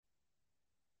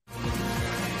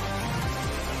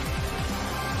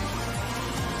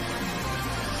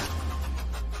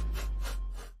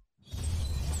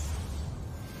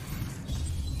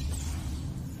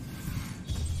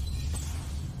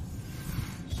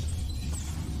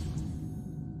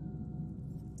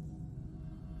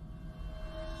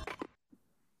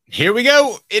Here we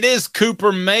go. It is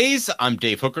Cooper Mays. I'm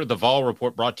Dave Hooker. The Vol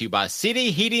Report brought to you by City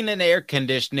Heating and Air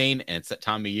Conditioning. And it's that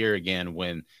time of year again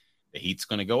when the heat's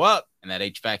going to go up and that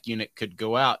HVAC unit could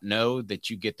go out. Know that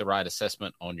you get the right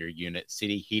assessment on your unit.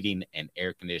 City Heating and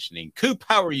Air Conditioning. Coop,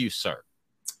 how are you, sir?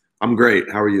 I'm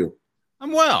great. How are you?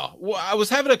 I'm well. I was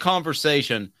having a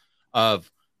conversation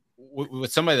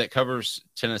with somebody that covers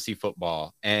Tennessee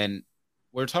football, and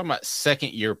we're talking about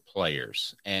second-year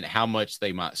players and how much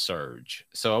they might surge.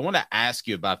 So I want to ask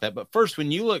you about that. But first,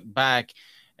 when you look back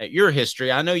at your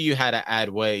history, I know you had to add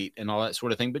weight and all that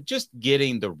sort of thing, but just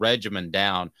getting the regimen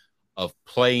down of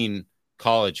playing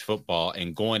college football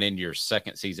and going into your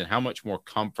second season, how much more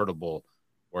comfortable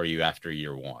were you after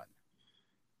year one?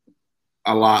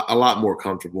 A lot more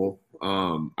comfortable.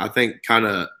 I think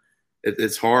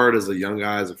it's hard as a young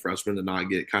guy, as a freshman, to not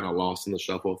get kind of lost in the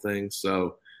shuffle of things.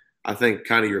 So I think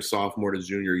kind of your sophomore to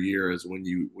junior year is when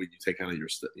you take kind of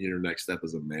your next step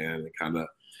as a man and kind of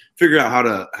figure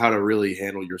out how to really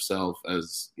handle yourself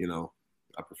as,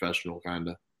 a professional kind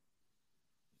of.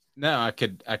 No, I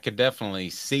could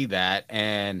definitely see that.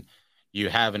 And you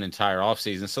have an entire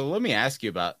offseason. So let me ask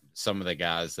you about some of the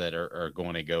guys that are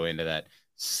going to go into that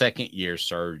second year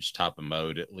surge type of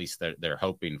mode, at least they're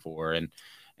hoping for.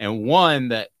 And one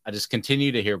that I just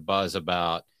continue to hear buzz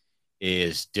about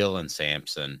is Dylan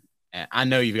Sampson. And I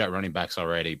know you've got running backs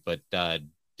already, but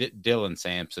Dylan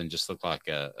Sampson just looked like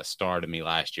a star to me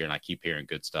last year, and I keep hearing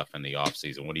good stuff in the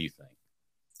offseason. What do you think?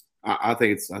 I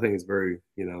think it's very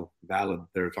valid.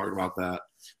 They're talking about that.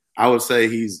 I would say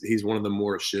he's one of the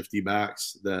more shifty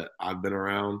backs that I've been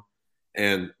around,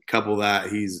 and couple that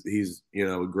he's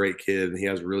a great kid and he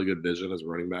has really good vision as a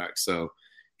running back. So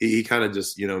he kind of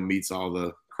just meets all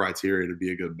the criteria to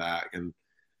be a good back, and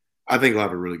I think he'll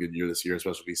have a really good year this year,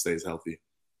 especially if he stays healthy.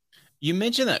 You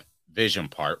mentioned that vision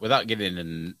part without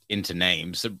getting into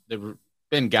names. There have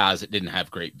been guys that didn't have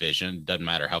great vision. Doesn't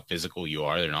matter how physical you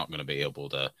are, they're not going to be able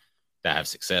to have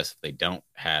success if they don't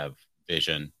have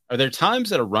vision. Are there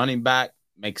times that a running back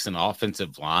makes an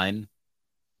offensive line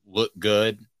look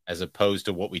good as opposed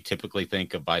to what we typically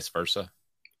think of vice versa?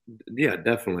 Yeah,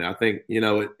 definitely. I think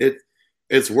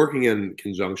it's working in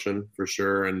conjunction for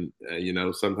sure, and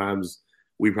sometimes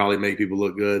we probably make people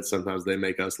look good. Sometimes they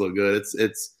make us look good.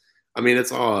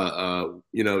 It's all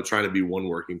trying to be one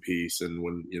working piece, and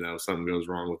when something goes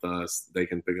wrong with us, they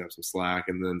can pick up some slack,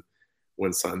 and then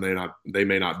when something they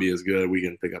may not be as good, we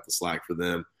can pick up the slack for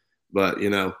them. But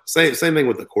same thing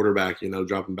with the quarterback.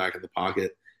 Dropping back in the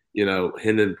pocket.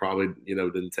 Hendon probably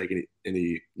didn't take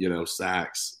any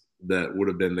sacks that would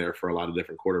have been there for a lot of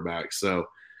different quarterbacks. So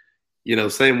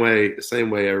same way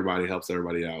everybody helps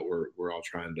everybody out. We're all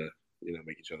trying to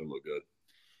make each other look good.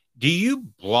 Do you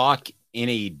block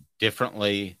any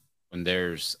differently when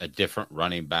there's a different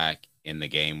running back in the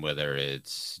game, whether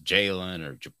it's Jalen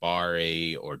or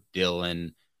Jabari or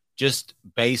Dylan, just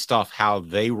based off how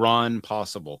they run,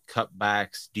 possible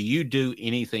cutbacks? Do you do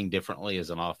anything differently as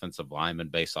an offensive lineman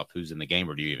based off who's in the game,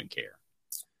 or do you even care?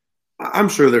 I'm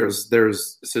sure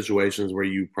there's situations where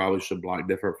you probably should block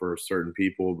different for certain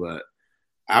people, but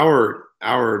our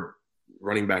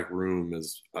running back room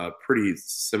is a pretty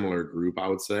similar group, I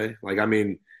would say.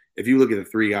 If you look at the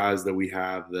three guys that we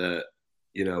have that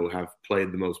have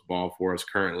played the most ball for us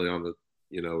currently on the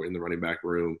in the running back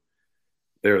room,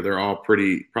 they're all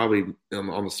probably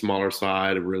on the smaller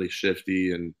side, really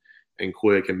shifty and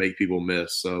quick and make people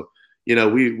miss. So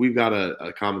we've got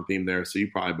a common theme there. So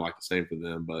you probably block the same for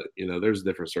them, but there's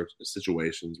different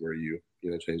situations where you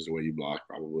change the way you block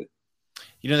probably.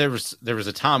 There was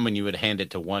a time when you would hand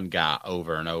it to one guy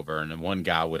over and over, and then one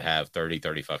guy would have 30,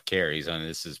 35 carries. And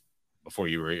this is before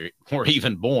you were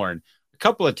even born. A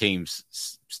couple of teams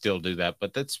still do that,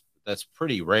 but that's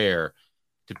pretty rare.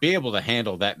 To be able to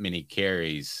handle that many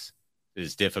carries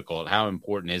is difficult. How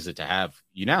important is it to have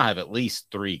at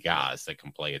least three guys that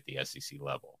can play at the SEC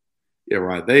level? Yeah,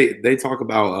 right. They talk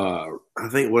about I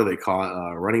think what do they call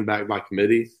it, running back by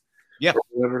committee. Yeah.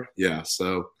 Whatever. Yeah.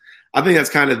 So I think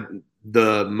that's kind of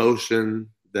the motion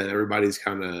that everybody's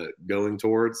kind of going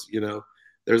towards.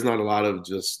 There's not a lot of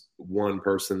just one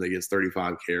person that gets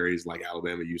 35 carries like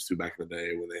Alabama used to back in the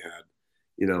day when they had,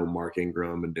 Mark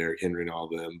Ingram and Derrick Henry and all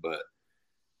them. But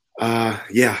I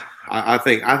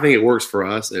think it works for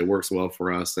us. It works well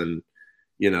for us. And,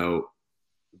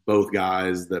 both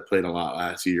guys that played a lot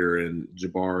last year, and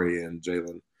Jabari and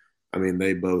Jalen,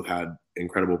 they both had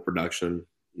incredible production,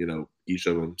 each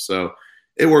of them. So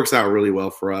it works out really well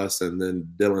for us. And then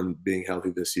Dylan being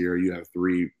healthy this year, you have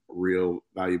three real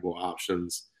valuable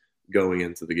options going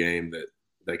into the game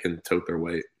that can tote their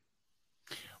weight.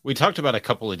 We talked about a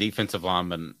couple of defensive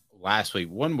linemen last week.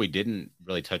 One we didn't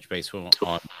really touch base on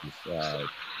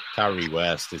Tyree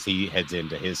West as he heads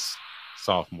into his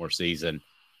sophomore season.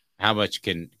 How much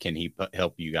can he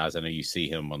help you guys? I know you see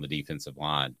him on the defensive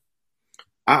line.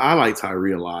 I like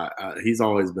Tyree a lot. He's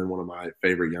always been one of my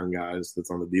favorite young guys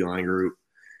that's on the D-line group.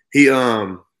 He,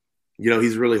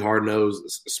 he's really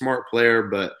hard-nosed, smart player,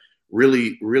 but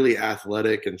really, really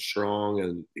athletic and strong,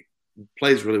 and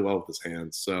plays really well with his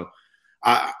hands. So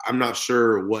I'm not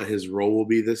sure what his role will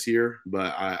be this year,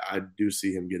 but I do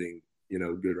see him getting,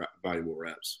 good, valuable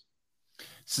reps.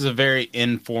 This is a very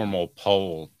informal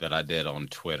poll that I did on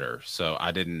Twitter, so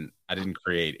I didn't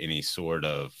create any sort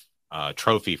of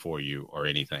trophy for you or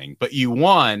anything, but you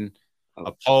won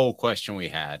a poll question we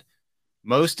had.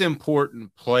 Most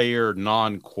important player,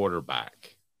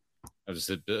 non-quarterback. It was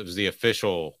the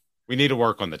official. We need to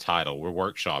work on the title. We're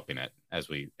workshopping it as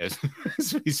we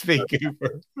speak.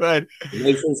 But it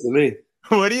makes sense to me.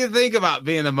 What do you think about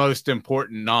being the most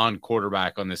important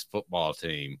non-quarterback on this football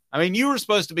team? I mean, you were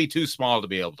supposed to be too small to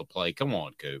be able to play. Come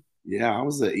on, Coop. Yeah, I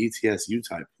was an ETSU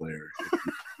type player.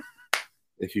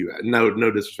 No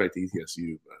disrespect to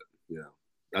ETSU, but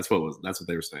that's what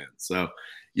they were saying. So,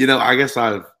 I guess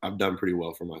I've done pretty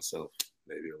well for myself,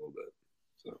 maybe a little bit.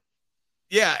 So,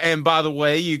 yeah. And by the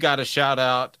way, you got a shout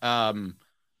out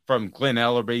from Glenn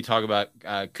Ellerby. Talk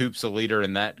about Coop's a leader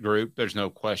in that group. There's no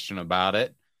question about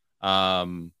it.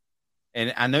 And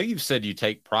I know you've said you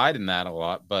take pride in that a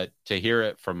lot, but to hear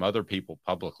it from other people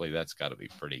publicly, that's got to be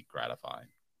pretty gratifying.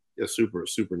 Yeah, super,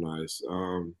 super nice.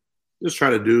 Just try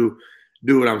to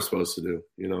do what I'm supposed to do.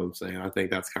 You know what I'm saying? I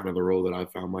think that's kind of the role that I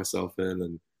found myself in.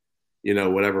 And,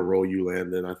 whatever role you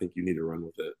land in, I think you need to run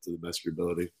with it to the best of your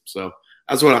ability. So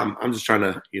that's what I'm just trying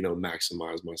to,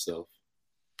 maximize myself.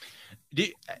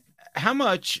 How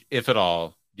much, if at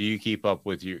all, do you keep up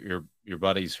with your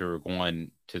buddies who are going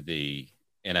to the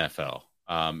NFL?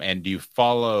 And do you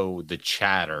follow the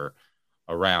chatter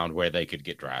around where they could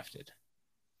get drafted?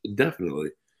 Definitely.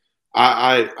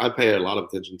 I pay a lot of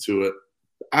attention to it.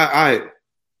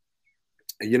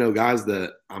 Guys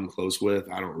that I'm close with,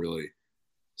 I don't really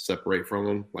separate from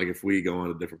them. Like if we go on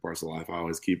to different parts of life, I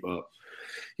always keep up,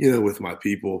 with my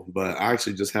people. But I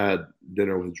actually just had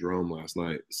dinner with Jerome last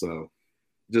night. So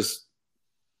just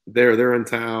they're in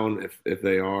town. If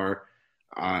they are,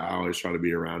 I always try to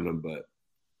be around them. But,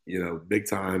 big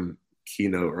time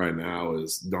keynote right now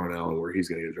is Darnell and where he's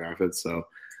going to get drafted. So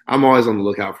I'm always on the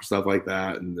lookout for stuff like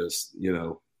that and just,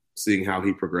 seeing how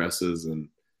he progresses and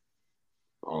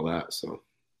all that. So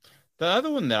the other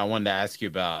one that I wanted to ask you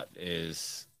about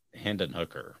is Hendon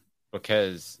Hooker,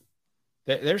 because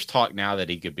there's talk now that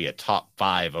he could be a top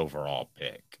 5 overall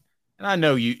pick. And I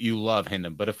know you love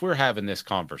Hendon, but if we're having this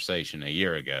conversation a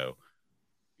year ago,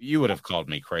 you would have called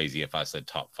me crazy if I said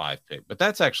top 5 pick, but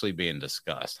that's actually being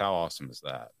discussed. How awesome is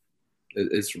that?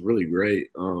 It's really great.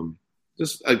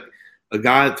 Just a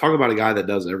guy, talk about a guy that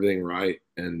does everything right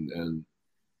and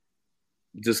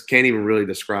just can't even really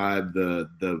describe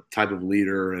the type of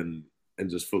leader and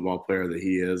just football player that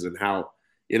he is, and how,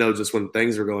 just when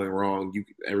things are going wrong,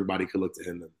 everybody could look to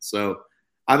him. So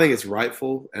I think it's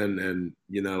rightful. And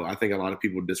I think a lot of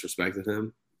people disrespected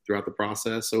him throughout the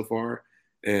process so far.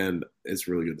 And it's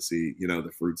really good to see,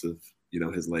 the fruits of,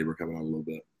 his labor coming out a little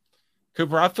bit.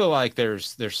 Cooper, I feel like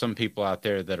there's some people out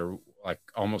there that are like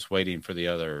almost waiting for the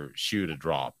other shoe to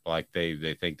drop. Like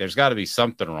they think there's got to be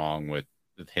something wrong with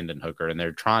Hendon Hooker, and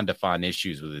they're trying to find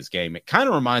issues with his game. It kind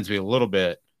of reminds me a little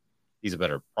bit. He's a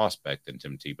better prospect than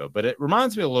Tim Tebow, but it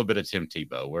reminds me a little bit of Tim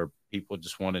Tebow, where people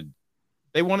just wanted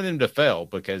him to fail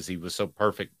because he was so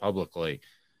perfect publicly.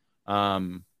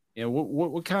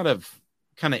 What kind of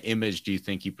image do you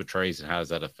think he portrays, and how does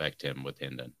that affect him with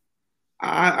Hendon?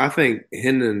 I think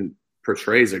Hendon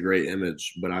portrays a great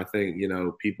image, but I think,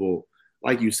 people,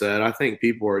 like you said, I think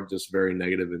people are just very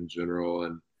negative in general.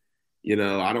 And,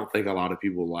 I don't think a lot of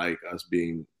people like us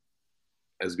being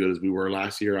as good as we were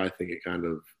last year. I think it kind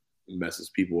of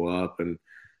messes people up. And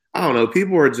I don't know,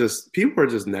 people are just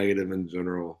negative in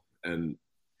general. And,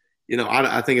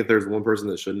 I think if there's one person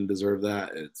that shouldn't deserve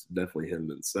that, it's definitely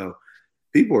Hendon. So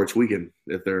people are tweaking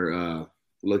if they're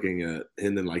looking at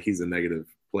Hendon like he's a negative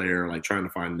player, like trying to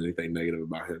find anything negative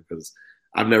about him, because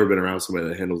I've never been around somebody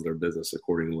that handles their business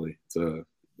accordingly to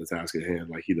the task at hand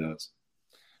like he does.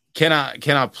 Can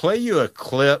I play you a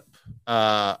clip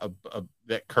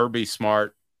that Kirby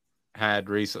Smart had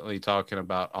recently talking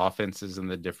about offenses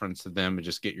and the difference of them, and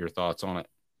just get your thoughts on it?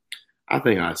 I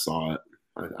think I saw it.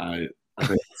 I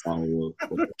think I saw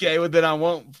it. Okay, well then I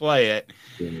won't play it.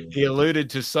 Yeah. He alluded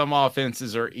to some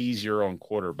offenses are easier on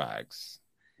quarterbacks.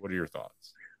 What are your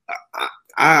thoughts?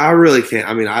 I really can't.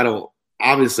 I mean, I don't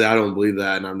obviously I don't believe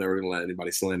that, and I'm never going to let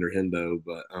anybody slander Hendo.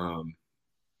 But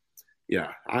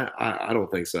yeah, I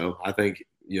don't think so. I think,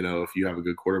 if you have a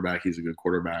good quarterback, he's a good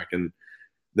quarterback, and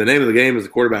the name of the game as a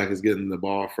quarterback is getting the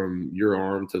ball from your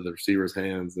arm to the receiver's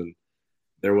hands, and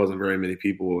there wasn't very many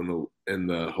people in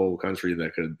the whole country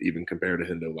that could even compare to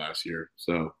Hendo last year.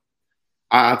 So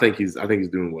I think he's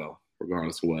doing well,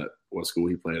 regardless of what school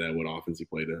he played at, what offense he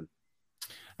played in.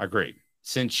 Agreed.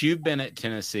 Since you've been at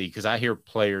Tennessee, because I hear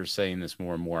players saying this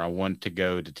more and more, I want to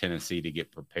go to Tennessee to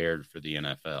get prepared for the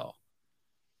NFL.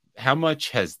 How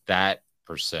much has that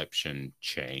perception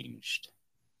changed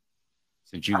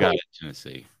since you got at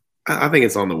Tennessee? I think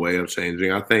it's on the way of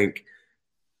changing. I think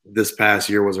this past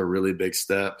year was a really big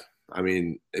step. I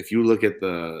mean, if you look at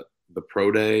the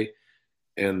pro day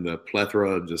and the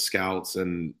plethora of just scouts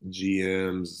and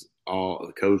GMs, all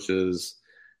the coaches,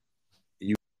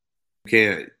 you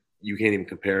can't even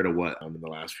compare to what in the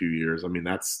last few years. I mean,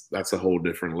 that's a whole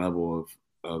different level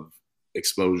of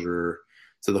exposure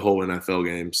to the whole NFL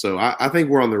game. So I think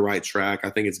we're on the right track.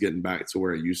 I think it's getting back to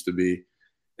where it used to be.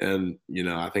 And,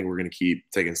 I think we're going to keep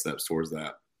taking steps towards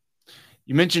that.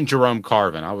 You mentioned Jerome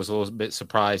Carvin. I was a little bit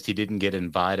surprised he didn't get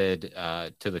invited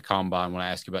to the Combine. When I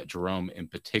asked you about Jerome in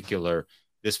particular,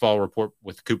 this fall report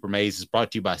with Cooper Mays is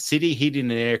brought to you by City Heating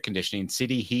and Air Conditioning,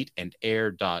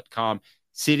 cityheatandair.com.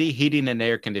 City Heating and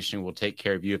Air Conditioning will take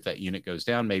care of you if that unit goes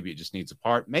down. Maybe it just needs a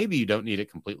part. Maybe you don't need it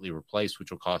completely replaced,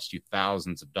 which will cost you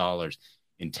thousands of dollars.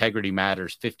 Integrity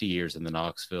matters, 50 years in the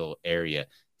Knoxville area.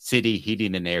 City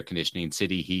Heating and Air Conditioning,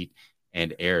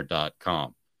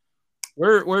 cityheatandair.com.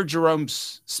 Where are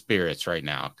Jerome's spirits right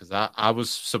now? Because I was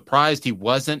surprised he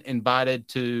wasn't invited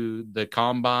to the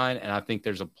Combine, and I think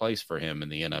there's a place for him in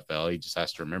the NFL. He just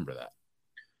has to remember that.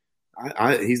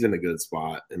 He's in a good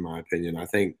spot, in my opinion. I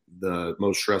think the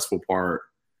most stressful part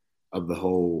of the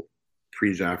whole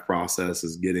pre-draft process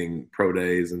is getting pro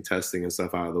days and testing and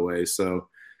stuff out of the way. So,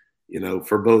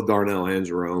 for both Darnell and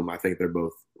Jerome, I think they're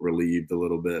both relieved a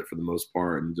little bit for the most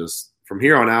part. And just from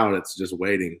here on out, it's just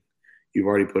waiting. You've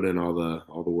already put in all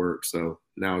the work. So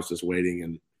now it's just waiting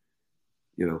and,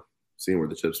 seeing where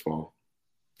the chips fall.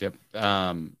 Yep.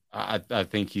 I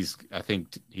think he's going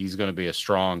to be a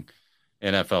strong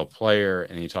NFL player.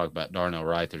 And you talk about Darnell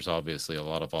Wright. There's obviously a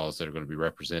lot of Vols that are going to be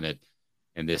represented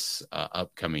in this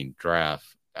upcoming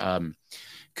draft.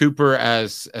 Cooper,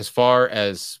 as far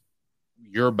as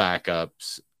your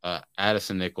backups,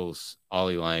 Addison Nichols,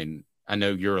 Ollie Lane, I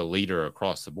know you're a leader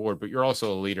across the board, but you're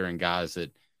also a leader in guys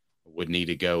that would need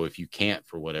to go if you can't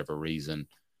for whatever reason.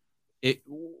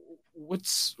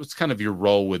 What's kind of your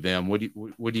role with them? What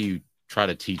do you try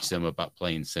to teach them about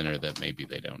playing center that maybe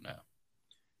they don't know?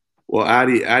 Well,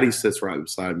 Addy sits right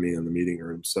beside me in the meeting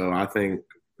room, so I think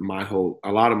a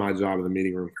lot of my job in the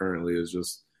meeting room currently is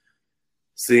just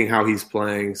seeing how he's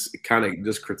playing, kind of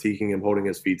just critiquing him, holding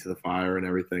his feet to the fire and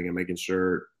everything, and making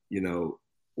sure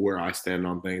where I stand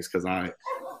on things, because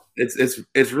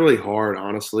it's really hard,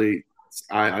 honestly.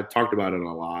 I talked about it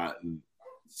a lot, and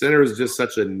center is just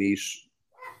such a niche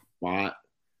spot,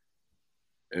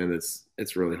 and it's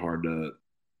really hard to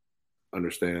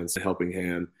understand. It's a helping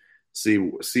hand,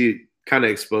 see, kind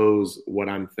of expose what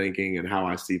I'm thinking and how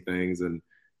I see things, and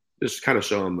just kind of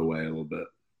show them the way a little bit.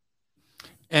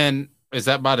 And is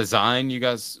that by design? You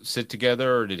guys sit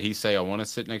together, or did he say, I want to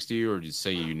sit next to you, or did you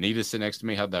say you need to sit next to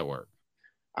me? How'd that work?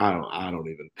 I don't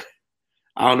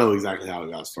know exactly how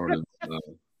it got started.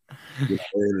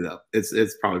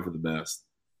 It's probably for the best.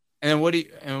 And what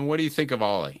do you think of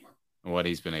Ollie and what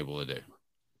he's been able to do?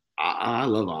 I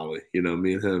love Ollie.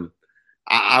 Me and him.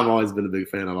 I've always been a big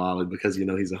fan of Ollie because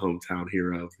he's a hometown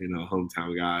hero. A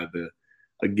hometown guy,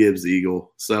 a Gibbs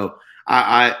Eagle. So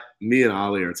me and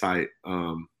Ollie are tight.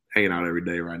 Hanging out every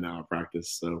day right now at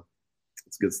practice. So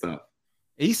it's good stuff.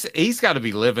 He's got to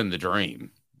be living the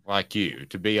dream like you,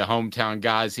 to be a hometown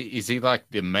guy. Is he like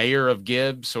the mayor of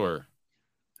Gibbs, or?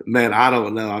 Man, I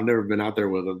don't know. I've never been out there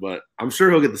with him, but I'm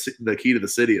sure he'll get the key to the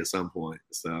city at some point.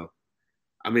 So,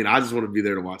 I just want to be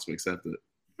there to watch him accept it.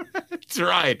 That's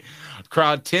right.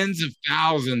 Crowd, tens of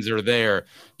thousands are there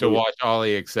to watch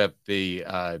Ollie accept the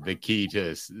key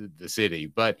to the city.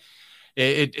 But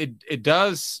it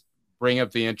does bring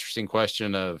up the interesting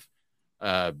question of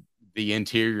the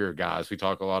interior guys. We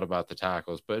talk a lot about the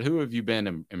tackles, but who have you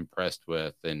been impressed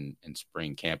with in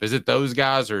spring camp? Is it those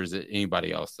guys, or is it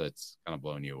anybody else that's kind of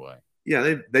blown you away?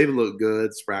 Yeah, they've looked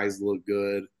good. Sprague's looked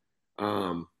good.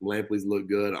 Lampley's looked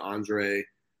good.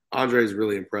 Andre's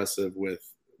really impressive with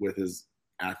his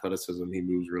athleticism. He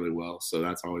moves really well, so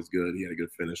that's always good. He had a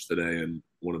good finish today and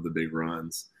one of the big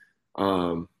runs.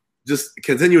 Just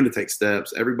continuing to take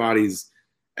steps. Everybody's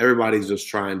everybody's just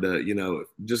trying to,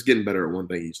 just getting better at one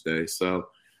thing each day. So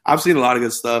I've seen a lot of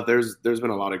good stuff. There's been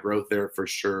a lot of growth there for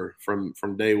sure. From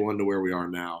day one to where we are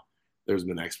now, there's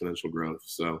been exponential growth.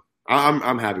 So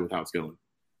I'm happy with how it's going.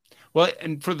 Well,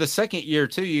 and for the second year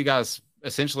too, you guys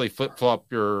essentially flip-flop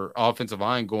your offensive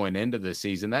line going into the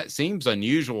season. That seems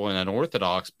unusual and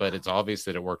unorthodox, but it's obvious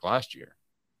that it worked last year.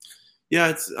 Yeah,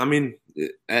 at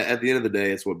the end of the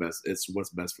day, it's what's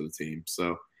best for the team.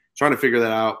 So trying to figure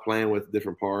that out, playing with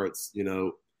different parts,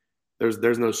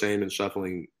 there's no shame in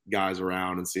shuffling guys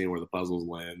around and seeing where the puzzles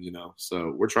land,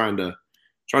 So we're trying to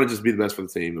just be the best for the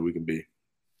team that we can be.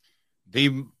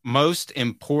 The most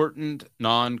important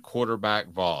non-quarterback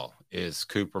vol is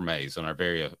Cooper Mays on our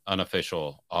very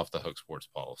unofficial Off the Hook Sports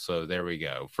poll. So there we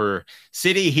go. For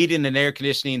City Heating and Air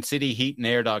Conditioning,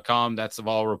 cityheatandair.com, that's the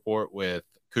vol report with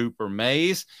Cooper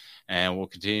Mays. And we'll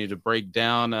continue to break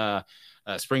down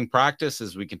spring practice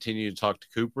as we continue to talk to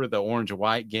Cooper. The orange and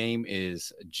white game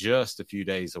is just a few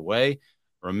days away.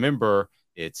 Remember,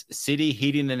 it's City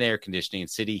Heating and Air Conditioning,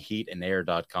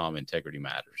 cityheatandair.com. Integrity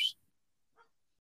matters.